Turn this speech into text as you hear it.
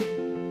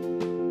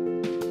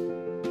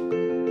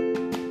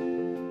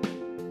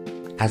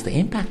As the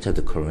impact of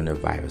the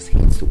coronavirus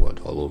hits the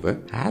world all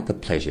over, I had the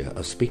pleasure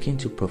of speaking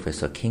to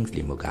Professor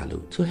Kingsley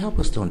Moghalu to help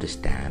us to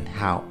understand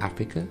how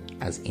Africa,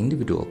 as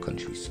individual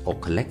countries or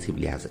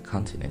collectively as a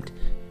continent,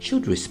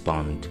 should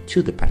respond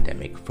to the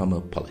pandemic from a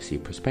policy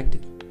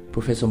perspective.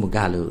 Professor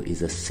Moghalu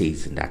is a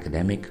seasoned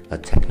academic, a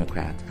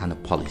technocrat, and a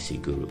policy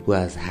guru who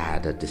has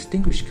had a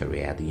distinguished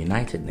career at the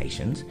United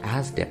Nations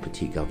as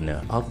Deputy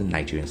Governor of the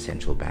Nigerian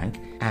Central Bank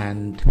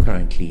and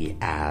currently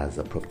as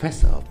a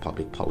professor of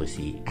public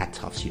policy at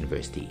Tufts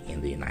University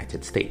in the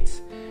United States.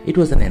 It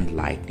was an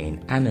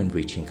enlightening and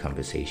enriching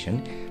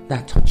conversation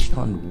that touched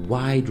on a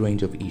wide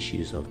range of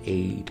issues of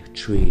aid,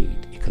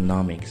 trade,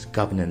 economics,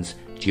 governance,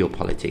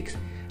 geopolitics,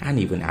 and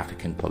even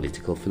African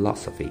political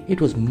philosophy. It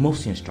was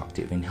most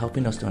instructive in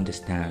helping us to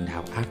understand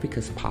how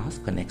Africa's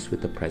past connects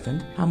with the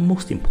present, and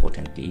most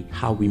importantly,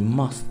 how we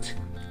must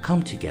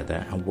come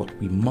together and what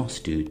we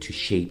must do to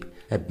shape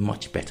a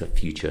much better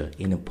future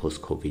in a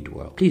post-COVID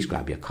world. Please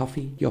grab your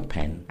coffee, your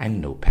pen,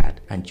 and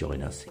notepad and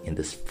join us in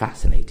this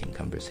fascinating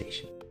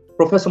conversation.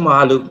 Professor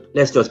Moghalu,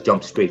 let's just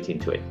jump straight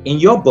into it. In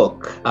your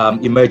book,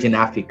 Emerging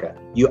Africa,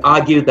 you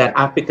argue that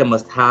Africa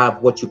must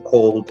have what you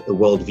called a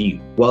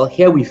worldview. Well,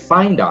 here we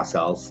find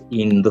ourselves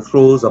in the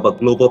throes of a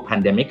global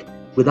pandemic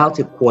without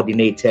a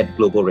coordinated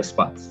global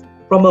response.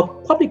 From a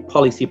public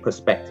policy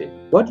perspective,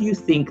 what do you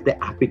think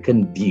the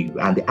African view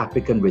and the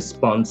African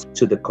response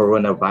to the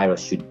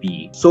coronavirus should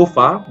be? So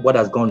far, what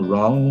has gone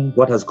wrong?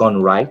 What has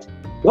gone right?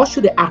 What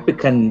should the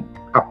African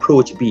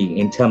approach be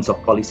in terms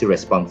of policy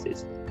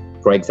responses?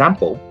 For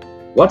example,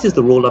 what is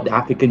the role of the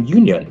African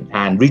Union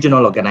and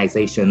regional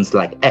organizations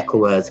like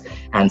ECOWAS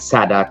and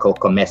SADC or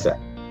COMESA?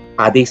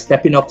 Are they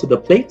stepping up to the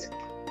plate?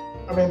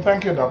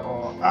 Thank you,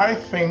 Dr. I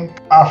think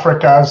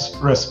Africa's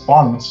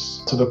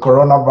response to the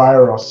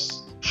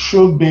coronavirus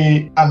should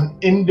be an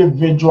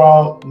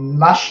individual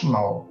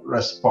national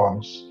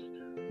response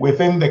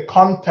within the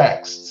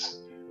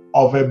context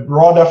of a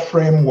broader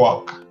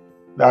framework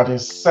that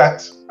is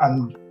set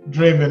and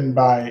driven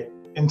by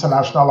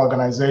international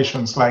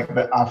organizations like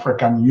the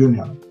African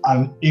Union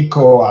and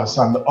ECOWAS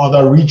and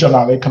other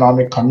regional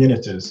economic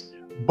communities.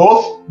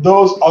 Both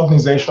those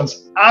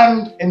organizations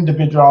and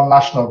individual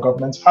national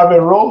governments have a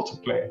role to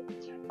play.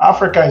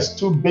 Africa is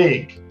too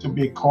big to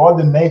be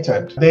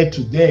coordinated day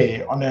to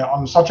day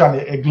on such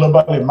a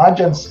global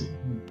emergency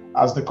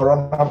as the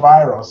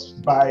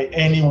coronavirus by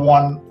any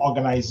one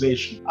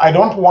organization. I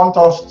don't want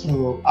us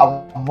to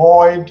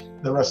avoid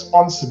the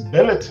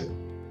responsibility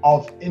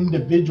of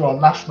individual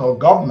national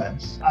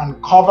governments and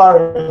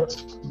cover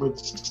it with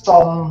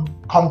some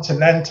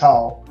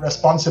continental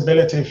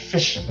responsibility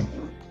fishing,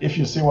 if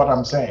you see what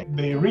I'm saying.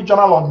 The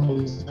regional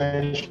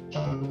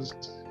organizations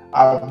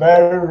are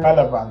very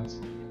relevant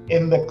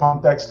in the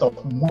context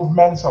of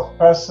movements of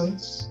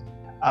persons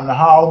and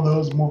how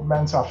those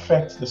movements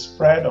affect the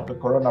spread of the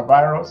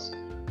coronavirus.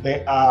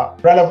 They are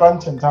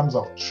relevant in terms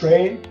of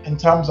trade, in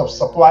terms of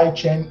supply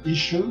chain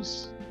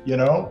issues.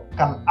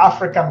 Can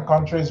African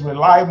countries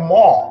rely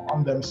more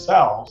on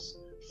themselves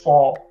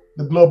for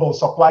the global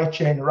supply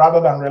chain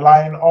rather than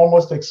relying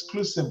almost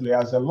exclusively,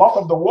 as a lot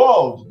of the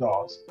world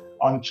does,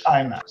 on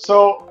China?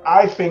 So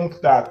I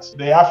think that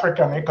the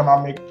African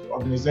economic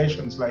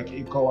organizations like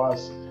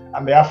ECOWAS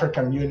and the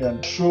African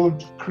Union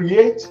should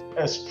create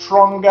a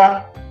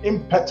stronger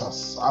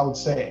impetus, I would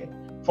say,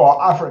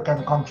 for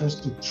African countries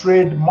to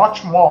trade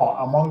much more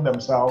among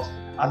themselves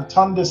and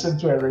turn this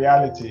into a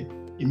reality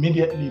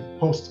immediately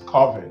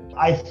post-COVID.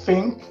 I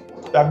think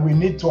that we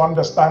need to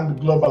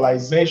understand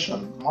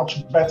globalization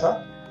much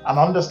better and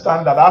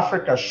understand that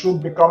Africa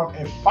should become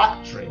a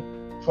factory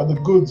for the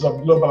goods of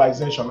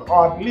globalization,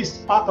 or at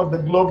least part of the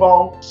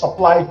global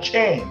supply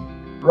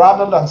chain,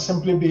 rather than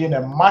simply being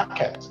a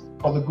market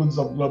for the goods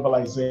of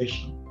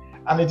globalization.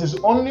 And it is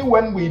only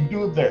when we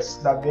do this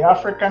that the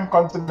African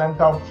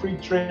Continental Free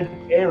Trade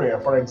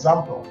Area, for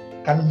example,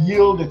 can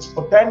yield its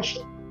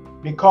potential,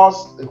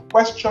 because the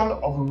question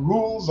of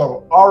rules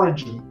of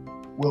origin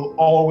will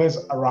always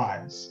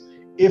arise.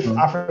 If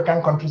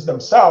African countries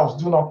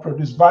themselves do not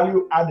produce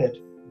value-added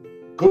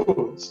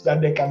goods that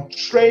they can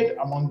trade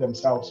among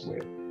themselves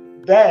with,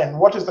 then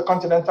what is the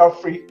Continental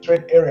Free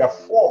Trade Area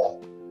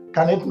for?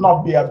 Can it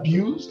not be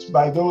abused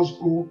by those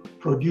who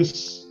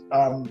produce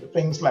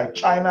things like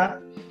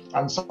China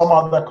and some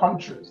other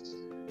countries?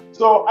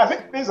 So I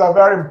think these are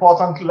very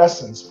important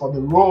lessons for the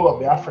role of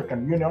the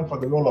African Union, for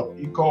the role of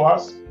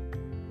ECOWAS.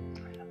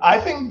 I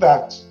think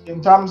that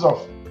in terms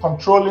of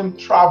controlling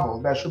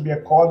travel, there should be a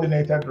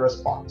coordinated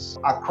response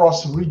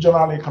across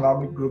regional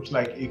economic groups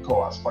like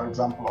ECOWAS, for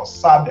example, or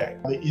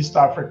SADC, the East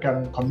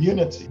African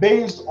Community,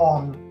 based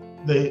on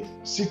the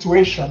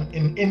situation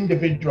in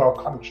individual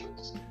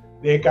countries.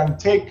 They can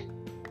take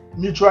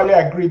mutually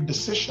agreed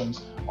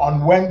decisions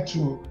on when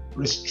to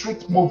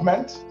restrict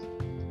movement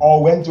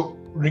or when to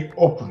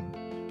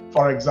reopen,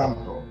 for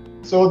example.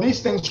 So these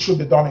things should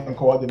be done in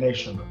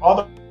coordination.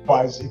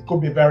 Otherwise, it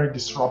could be very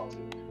disruptive.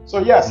 So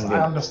yes, I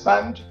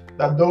understand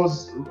that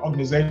those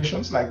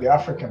organizations like the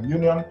African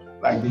Union,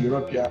 like the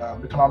European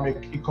Economic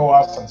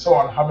ECOWAS and so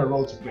on have a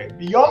role to play.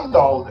 Beyond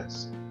all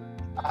this,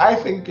 I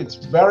think it's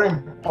very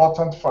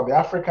important for the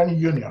African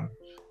Union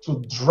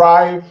to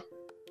drive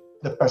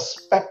the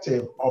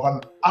perspective of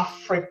an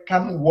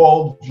African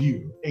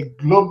worldview, a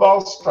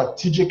global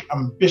strategic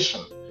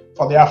ambition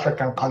for the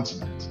African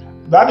continent.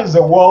 That is a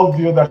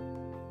worldview that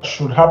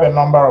should have a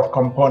number of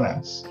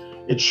components.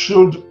 It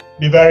should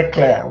be very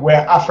clear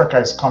where Africa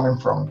is coming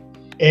from,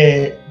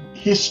 a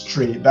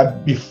history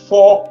that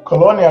before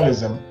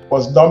colonialism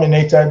was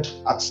dominated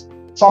at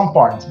some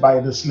point by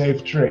the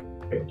slave trade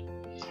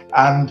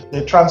and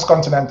the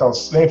transcontinental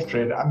slave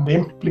trade and the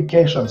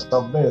implications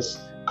of this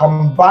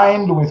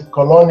combined with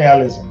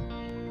colonialism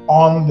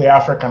on the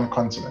African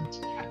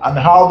continent and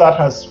how that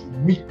has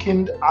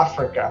weakened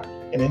Africa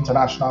in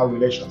international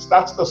relations.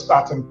 That's the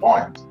starting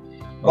point.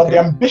 But the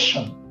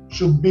ambition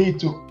should be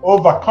to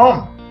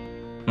overcome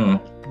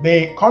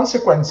the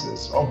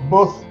consequences of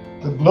both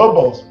the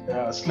global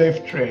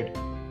slave trade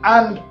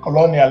and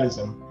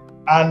colonialism,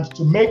 and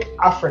to make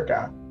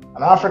Africa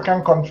and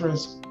African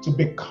countries to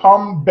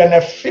become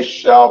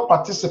beneficial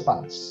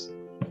participants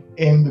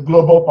in the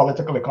global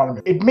political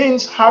economy. It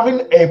means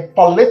having a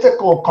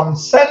political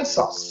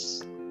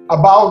consensus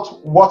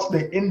about what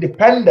the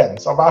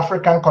independence of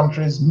African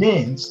countries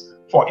means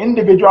for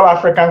individual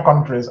African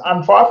countries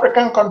and for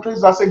African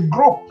countries as a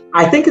group.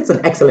 I think it's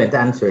an excellent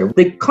answer.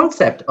 The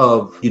concept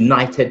of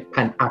united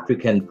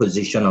Pan-African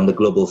position on the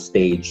global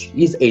stage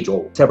is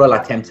age-old. Several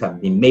attempts have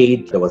been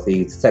made. There was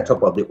the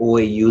setup of the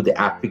OAU, the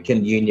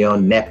African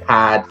Union,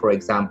 NEPAD, for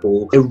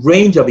example. A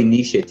range of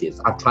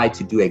initiatives have tried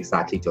to do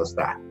exactly just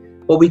that.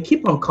 But we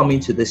keep on coming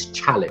to this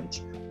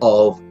challenge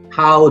of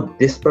how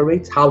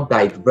disparate, how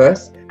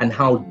diverse, and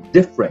how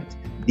different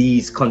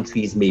these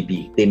countries may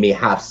be. They may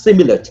have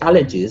similar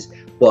challenges,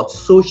 but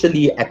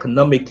socially,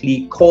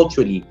 economically,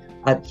 culturally,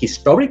 and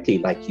historically,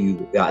 like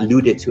you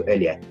alluded to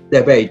earlier,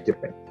 they're very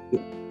different.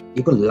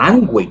 Even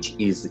language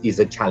is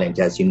a challenge,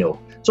 as you know.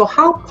 So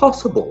how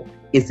possible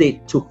is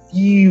it to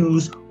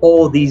fuse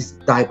all these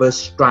diverse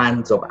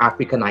strands of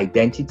African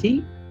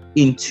identity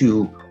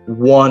into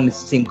one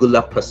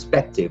singular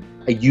perspective,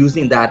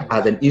 using that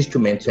as an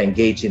instrument to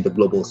engage in the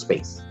global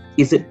space?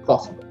 Is it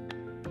possible?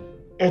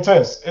 It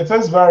is. It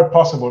is very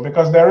possible,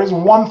 because there is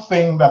one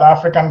thing that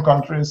African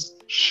countries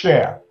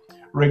share,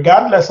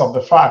 regardless of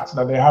the fact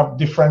that they have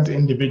different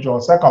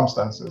individual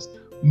circumstances.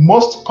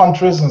 Most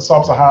countries in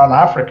sub-Saharan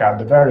Africa, at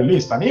the very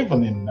least, and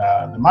even in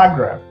the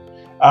Maghreb,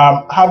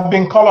 have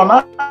been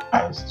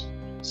colonized.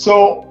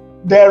 So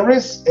there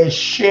is a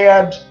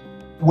shared,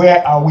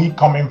 where are we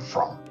coming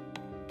from,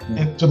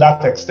 to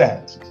that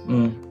extent.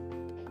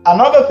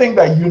 Another thing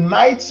that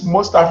unites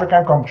most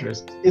African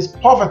countries is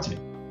poverty.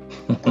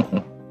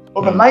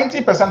 Over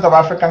 90% of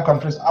African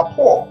countries are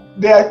poor.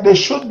 They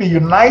should be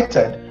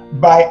united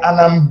by an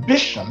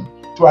ambition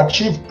to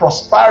achieve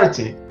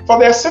prosperity for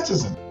their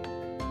citizens.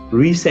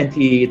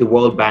 Recently, the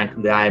World Bank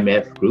and the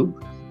IMF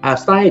group have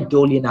started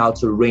doling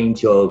out a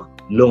range of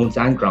loans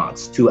and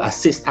grants to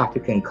assist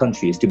African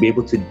countries to be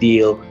able to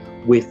deal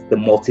with the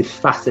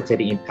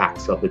multifaceted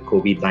impacts of the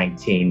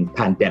COVID-19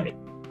 pandemic.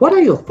 What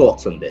are your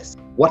thoughts on this?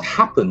 What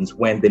happens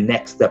when the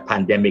next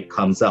pandemic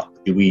comes up?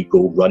 Do we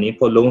go running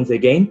for loans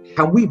again?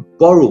 Can we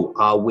borrow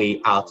our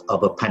way out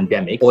of a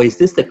pandemic? Or is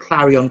this the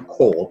clarion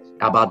call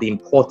about the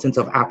importance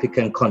of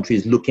African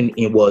countries looking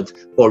inwards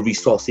for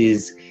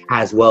resources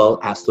as well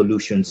as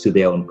solutions to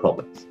their own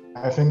problems?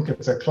 I think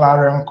it's a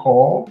clarion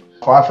call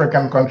for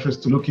African countries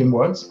to look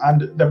inwards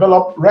and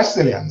develop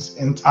resilience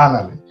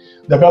internally,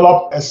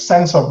 develop a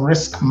sense of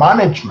risk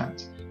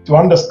management, to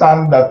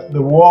understand that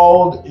the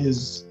world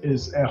is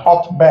a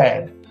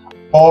hotbed,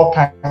 all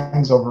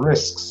kinds of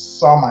risks.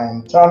 Some are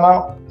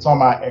internal,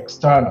 some are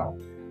external,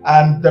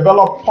 and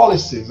develop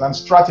policies and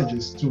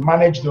strategies to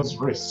manage those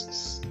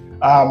risks.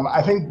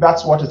 I think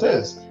that's what it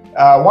is.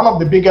 One of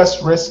the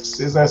biggest risks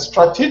is a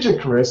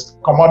strategic risk,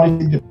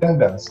 commodity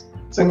dependence,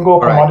 single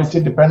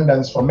commodity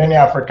dependence for many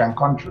African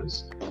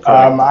countries.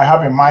 I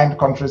have in mind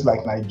countries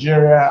like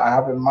Nigeria, I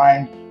have in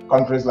mind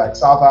countries like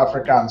South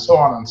Africa, and so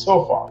on and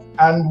so forth.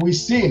 And we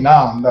see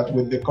now that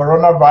with the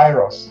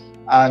coronavirus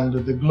and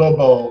the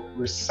global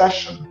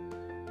recession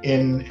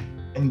in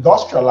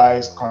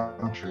industrialized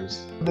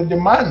countries, the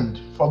demand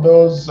for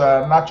those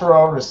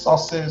natural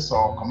resources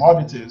or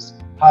commodities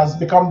has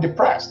become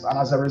depressed. And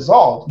as a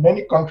result,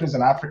 many countries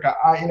in Africa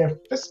are in a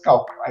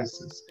fiscal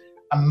crisis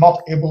and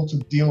not able to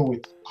deal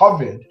with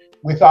COVID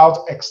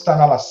without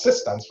external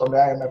assistance from the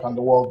IMF and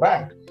the World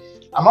Bank.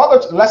 Another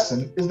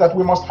lesson is that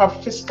we must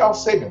have fiscal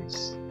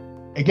savings.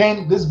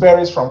 Again, this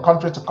varies from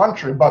country to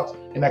country, but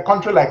in a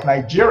country like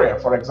Nigeria,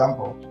 for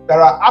example,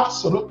 there are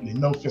absolutely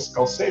no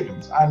fiscal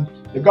savings, and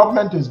the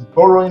government is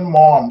borrowing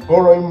more and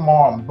borrowing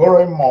more and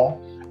borrowing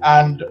more,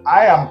 and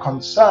I am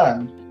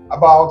concerned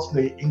about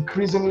the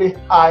increasingly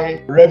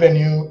high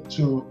revenue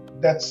to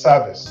debt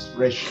service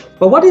ratio.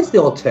 But what is the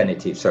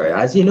alternative, sir?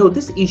 As you know,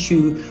 this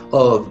issue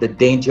of the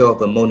danger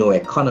of a mono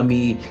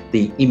economy,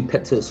 the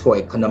impetus for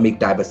economic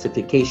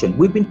diversification,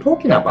 we've been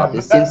talking about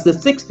this since the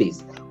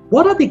 60s.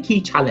 What are the key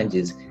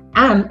challenges?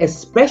 And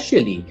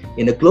especially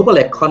in a global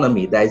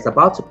economy that is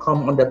about to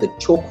come under the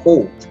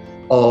chokehold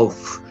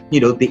of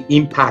the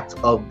impact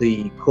of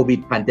the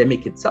COVID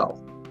pandemic itself.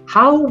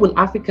 How will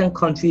African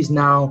countries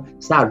now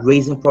start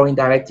raising foreign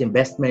direct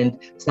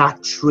investment,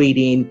 start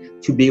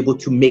trading to be able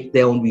to make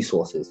their own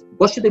resources?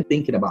 What should they be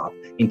thinking about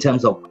in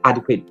terms of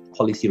adequate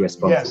policy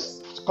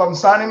responses? Yes,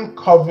 concerning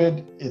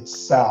COVID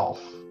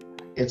itself,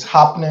 it's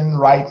happening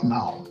right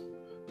now.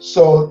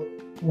 So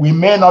we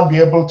may not be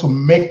able to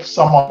make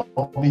some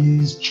of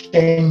these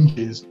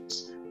changes,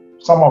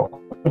 some of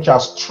which are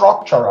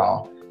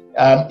structural,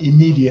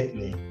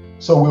 immediately.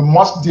 So we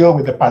must deal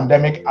with the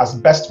pandemic as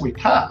best we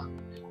can.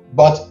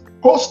 But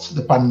post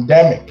the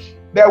pandemic,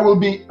 there will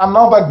be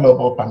another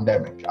global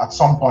pandemic at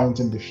some point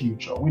in the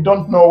future. We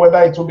don't know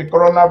whether it will be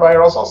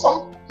coronavirus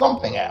or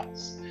something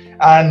else.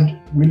 And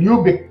will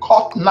you be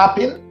caught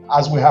napping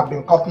as we have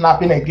been caught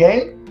napping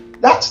again?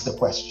 That's the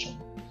question.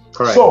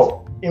 Correct.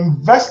 So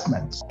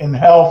investments in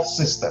health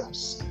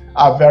systems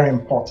are very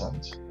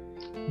important.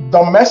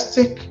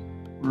 Domestic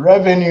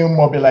revenue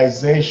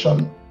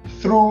mobilization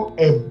through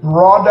a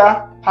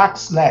broader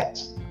tax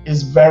net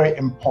is very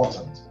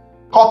important.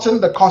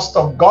 Cutting the cost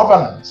of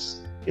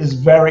governance is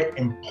very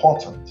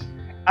important.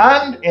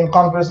 And in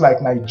countries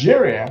like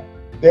Nigeria,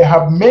 they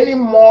have many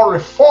more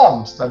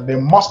reforms that they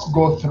must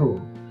go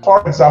through.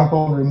 For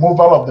example,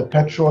 removal of the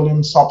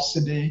petroleum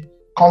subsidy,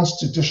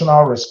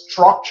 constitutional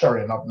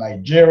restructuring of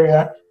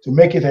Nigeria to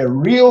make it a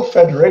real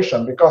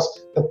federation,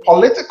 because the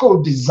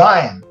political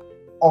design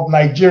of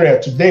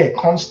Nigeria today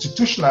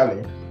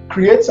constitutionally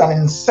creates an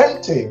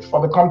incentive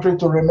for the country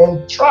to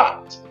remain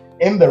trapped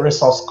in the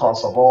resource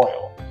cost of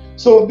oil.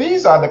 So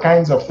these are the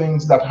kinds of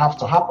things that have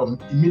to happen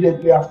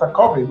immediately after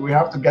COVID. We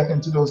have to get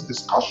into those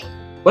discussions.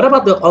 What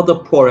about the other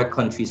poorer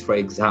countries, for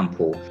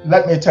example?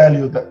 Let me tell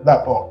you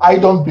that I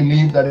don't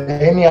believe that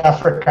any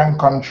African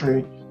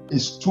country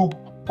is too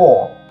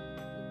poor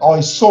or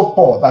is so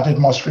poor that it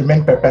must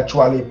remain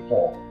perpetually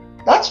poor.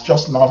 That's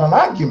just not an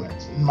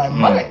argument in my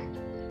mind.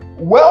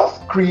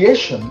 Wealth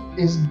creation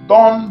is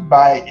done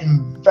by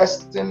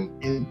investing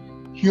in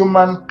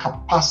human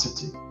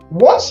capacity.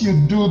 Once you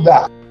do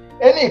that,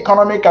 any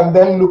economy can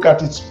then look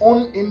at its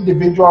own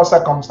individual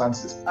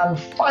circumstances and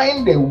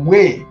find a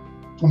way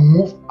to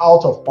move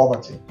out of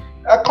poverty.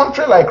 A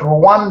country like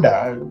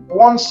Rwanda,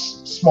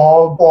 once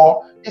small,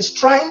 poor, is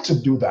trying to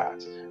do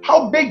that.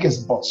 How big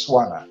is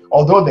Botswana?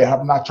 Although they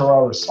have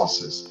natural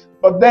resources.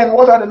 But then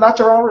what are the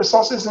natural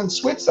resources in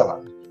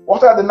Switzerland?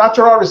 What are the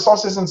natural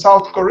resources in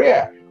South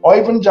Korea or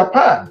even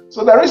Japan?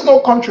 So there is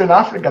no country in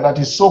Africa that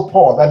is so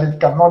poor that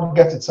it cannot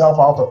get itself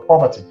out of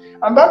poverty.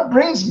 And that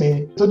brings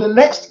me to the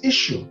next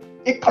issue.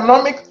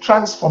 Economic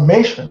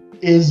transformation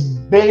is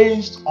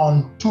based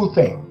on two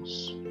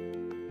things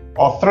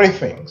or three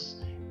things.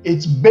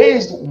 It's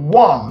based,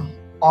 one,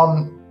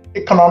 on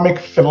economic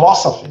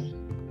philosophy,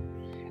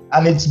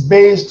 and it's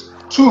based,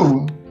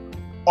 two,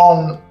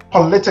 on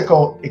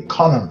political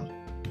economy.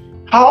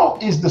 How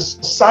is the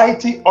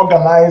society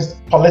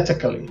organized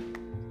politically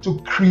to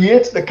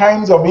create the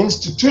kinds of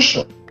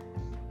institutions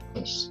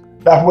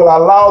that will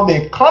allow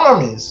the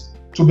economies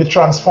to be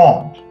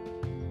transformed?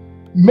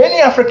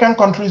 Many African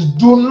countries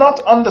do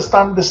not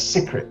understand this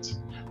secret.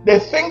 They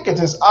think it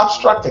is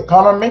abstract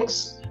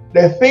economics,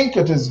 they think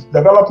it is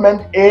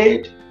development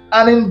aid,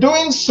 and in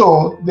doing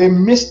so, they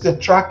miss the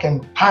track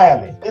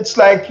entirely. It's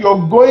like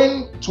you're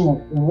going to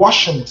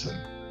Washington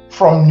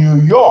from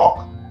New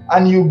York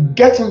and you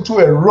get into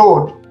a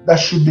road that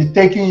should be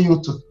taking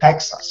you to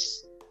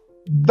Texas.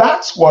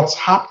 That's what's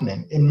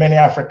happening in many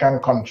African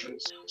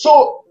countries.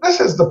 So this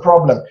is the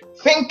problem.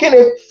 Thinking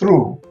it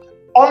through,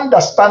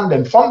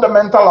 understanding,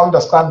 fundamental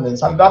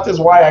understandings, and that is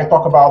why I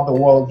talk about the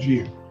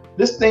worldview.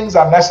 These things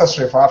are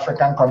necessary for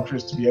African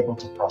countries to be able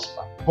to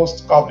prosper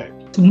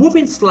post-COVID.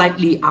 Moving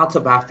slightly out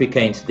of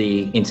Africa into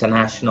the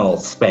international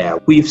sphere,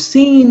 we've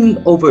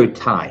seen over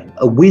time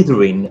a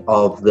withering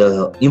of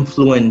the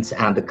influence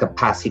and the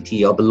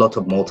capacity of a lot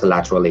of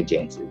multilateral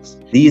agencies.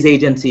 These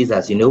agencies,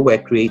 as you know, were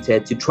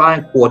created to try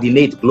and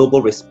coordinate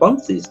global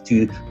responses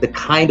to the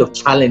kind of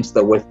challenge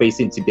that we're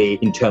facing today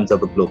in terms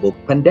of a global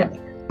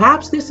pandemic.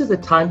 Perhaps this is a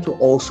time to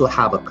also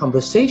have a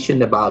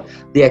conversation about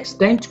the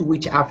extent to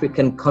which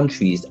African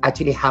countries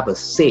actually have a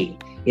say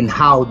in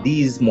how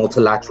these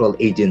multilateral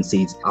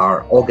agencies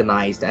are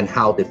organized and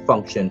how they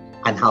function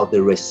and how they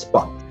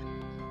respond.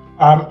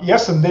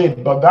 Yes,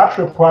 indeed, but that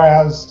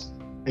requires,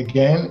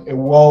 again, a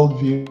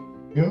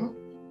worldview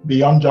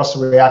beyond just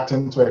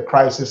reacting to a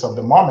crisis of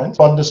the moment,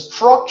 but the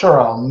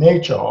structural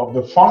nature of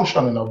the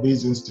functioning of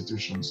these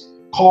institutions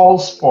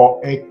calls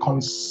for a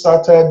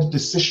concerted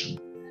decision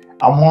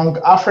among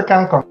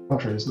African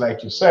countries,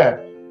 like you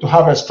said, to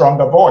have a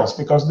stronger voice,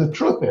 because the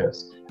truth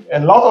is, a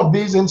lot of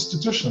these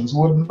institutions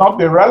would not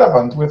be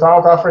relevant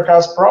without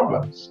Africa's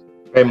problems.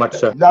 Very much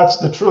so. That's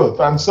the truth.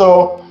 And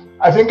so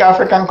I think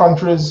African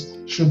countries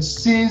should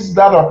seize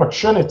that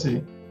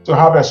opportunity to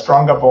have a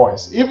stronger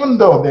voice, even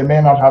though they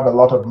may not have a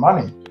lot of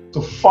money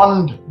to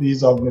fund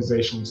these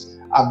organizations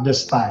at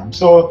this time.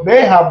 So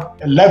they have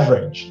a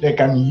leverage they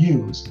can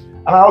use.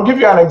 And I'll give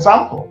you an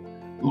example.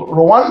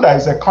 Rwanda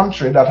is a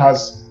country that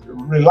has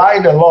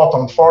relied a lot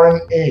on foreign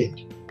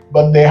aid,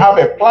 but they have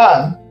a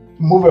plan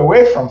move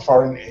away from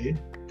foreign aid.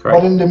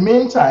 But in the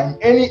meantime,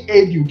 any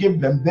aid you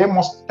give them, they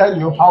must tell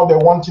you how they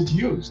want it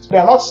used.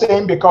 They're not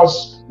saying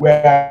because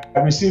we're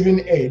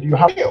receiving aid, you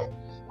have to,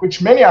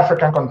 which many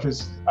African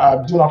countries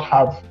do not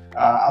have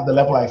at the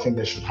level I think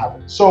they should have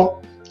it.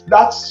 So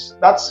that's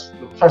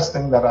the first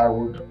thing that I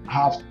would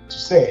have to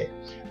say.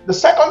 The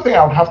second thing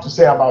I would have to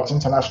say about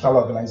international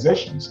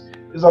organizations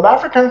is that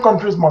African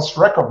countries must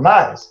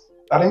recognize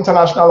that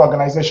international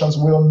organizations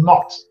will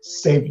not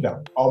save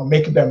them or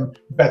make them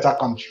better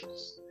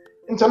countries.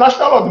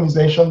 International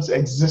organizations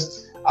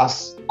exist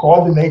as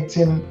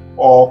coordinating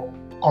or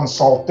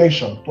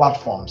consultation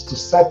platforms to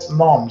set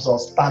norms or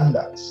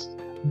standards.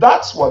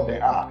 That's what they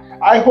are.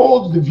 I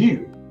hold the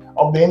view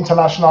of the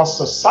international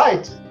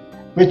society,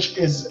 which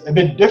is a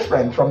bit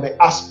different from the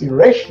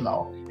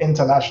aspirational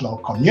international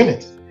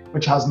community,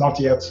 which has not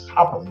yet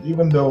happened,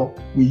 even though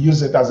we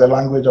use it as a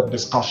language of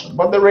discussion.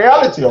 But the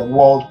reality of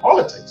world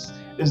politics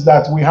is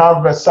that we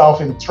have a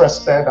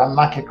self-interested,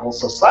 anarchical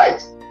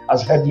society,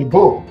 as Hedley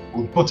Bull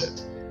would put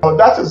it. So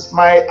that is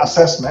my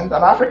assessment,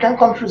 and African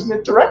countries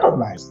need to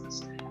recognize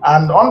this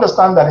and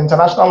understand that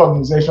international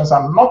organizations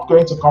are not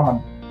going to come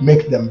and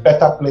make them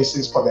better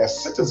places for their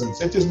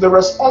citizens. It is the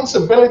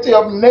responsibility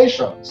of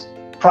nations,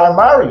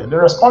 primarily the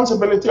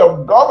responsibility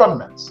of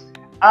governments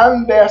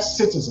and their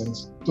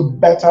citizens to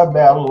better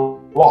their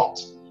lot.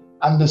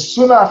 And the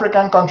sooner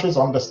African countries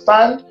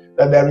understand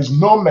that there is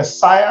no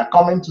Messiah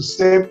coming to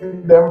save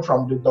them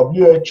from the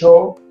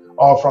WHO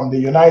or from the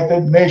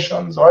United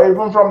Nations or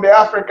even from the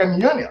African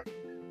Union,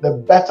 the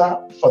better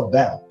for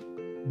them.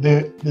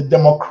 The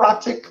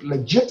democratic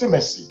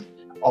legitimacy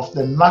of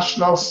the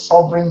national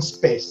sovereign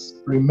space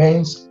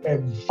remains a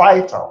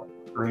vital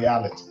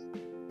reality.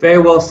 Very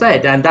well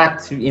said. And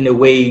that, in a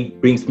way,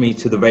 brings me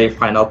to the very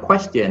final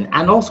question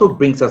and also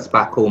brings us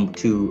back home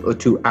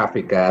to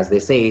Africa. As they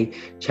say,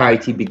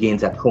 charity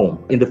begins at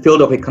home. In the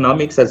field of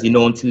economics, as you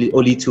know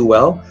only too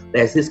well,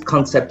 there's this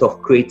concept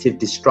of creative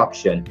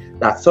destruction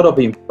that sort of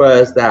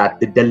infers that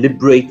the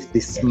deliberate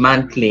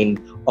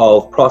dismantling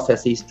of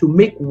processes to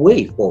make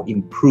way for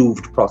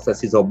improved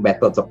processes or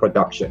methods of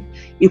production.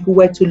 If we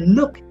were to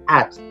look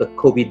at the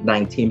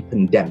COVID-19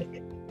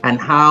 pandemic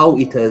and how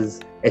it has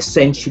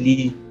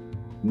essentially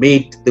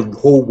made the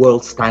whole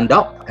world stand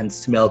up and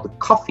smell the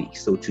coffee,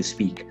 so to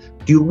speak,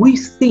 do we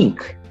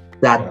think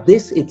that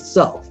this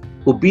itself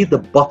will be the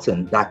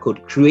button that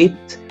could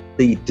create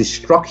the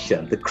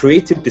destruction, the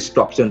creative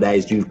destruction that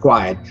is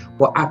required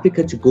for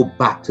Africa to go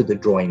back to the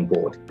drawing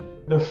board?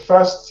 The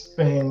first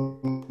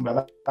thing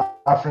that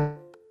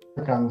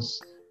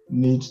Africans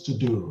need to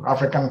do,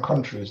 African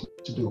countries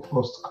need to do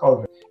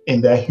post-COVID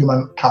in their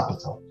human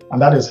capital,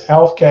 and that is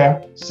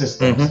healthcare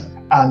systems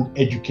and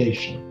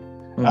education.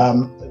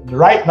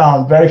 Right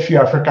now, very few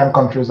African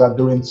countries are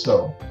doing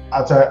so.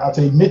 At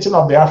a meeting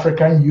of the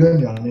African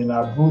Union in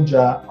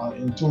Abuja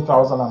in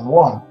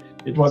 2001,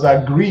 it was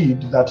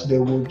agreed that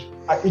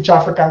each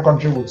African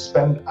country would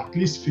spend at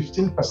least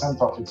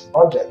 15% of its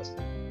budget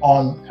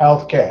on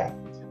healthcare,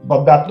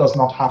 but that does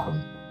not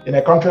happen. In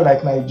a country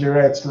like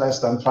Nigeria, it's less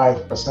than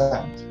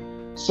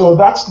 5%. So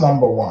that's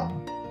number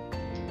one.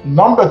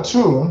 Number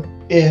two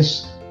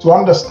is to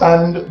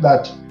understand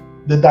that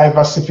the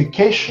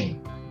diversification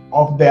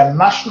of their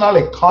national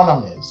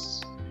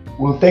economies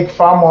will take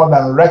far more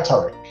than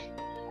rhetoric.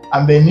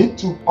 And they need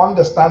to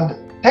understand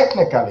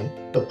technically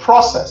the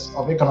process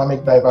of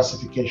economic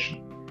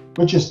diversification,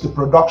 which is the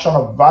production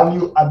of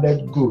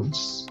value-added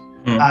goods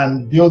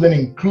and building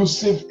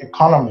inclusive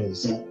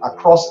economies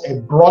across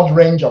a broad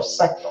range of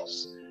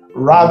sectors,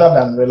 rather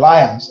than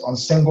reliance on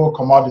single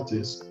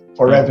commodities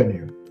for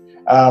revenue.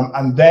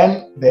 And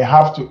then they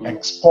have to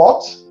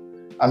export.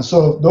 And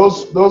so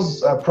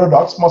those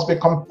products must be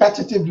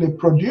competitively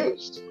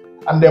produced.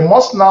 And they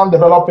must now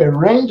develop a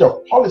range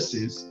of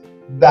policies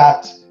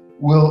that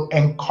will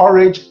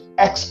encourage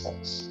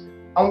exports.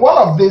 And one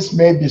of these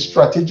may be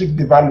strategic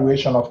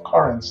devaluation of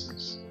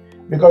currencies.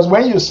 Because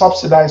when you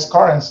subsidize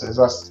currencies,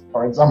 as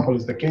for example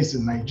is the case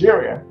in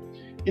Nigeria,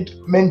 it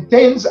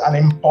maintains an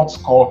import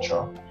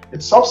culture.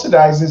 It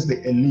subsidizes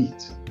the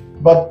elite.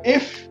 But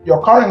if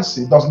your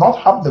currency does not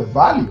have the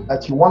value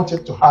that you want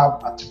it to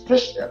have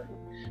artificially,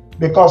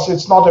 because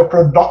it's not a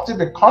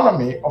productive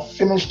economy of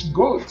finished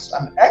goods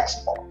and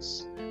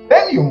exports,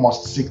 then you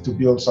must seek to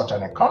build such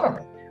an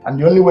economy. And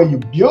the only way you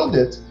build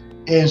it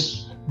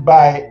is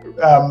by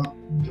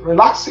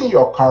relaxing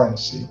your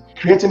currency,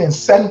 creating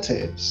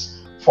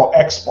incentives for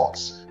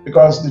exports,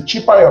 because the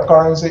cheaper your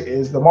currency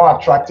is, the more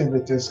attractive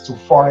it is to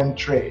foreign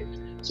trade.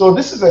 So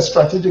this is a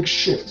strategic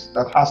shift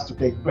that has to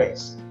take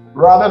place,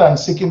 rather than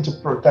seeking to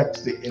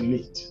protect the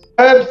elite.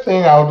 Third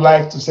thing I would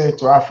like to say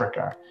to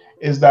Africa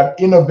is that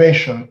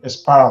innovation is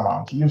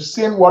paramount. You've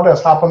seen what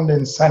has happened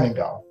in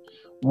Senegal,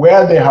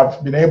 where they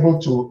have been able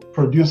to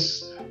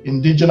produce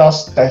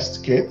indigenous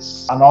test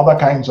kits and other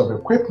kinds of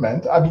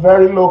equipment at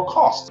very low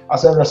cost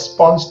as a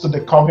response to the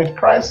COVID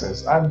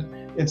crisis. And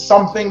it's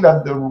something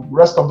that the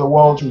rest of the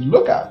world should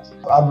look at.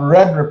 I've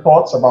read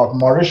reports about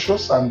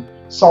Mauritius and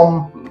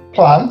some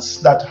plants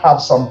that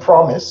have some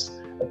promise,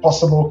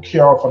 possible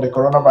cure for the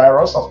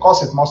coronavirus. Of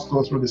course, it must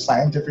go through the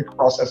scientific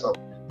process of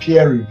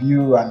peer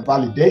review and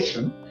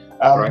validation.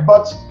 Right.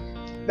 But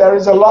there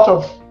is a lot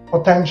of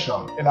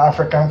potential in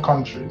African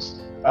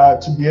countries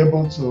to be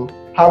able to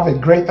have a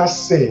greater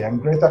say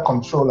and greater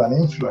control and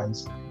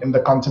influence in the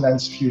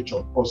continent's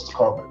future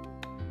post-COVID.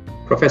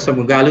 Professor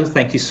Moghalu,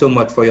 thank you so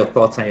much for your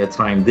thoughts and your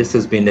time. This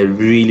has been a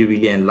really,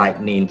 really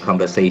enlightening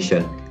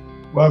conversation.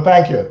 Well,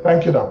 thank you.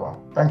 Thank you, Dabo.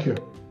 Thank you.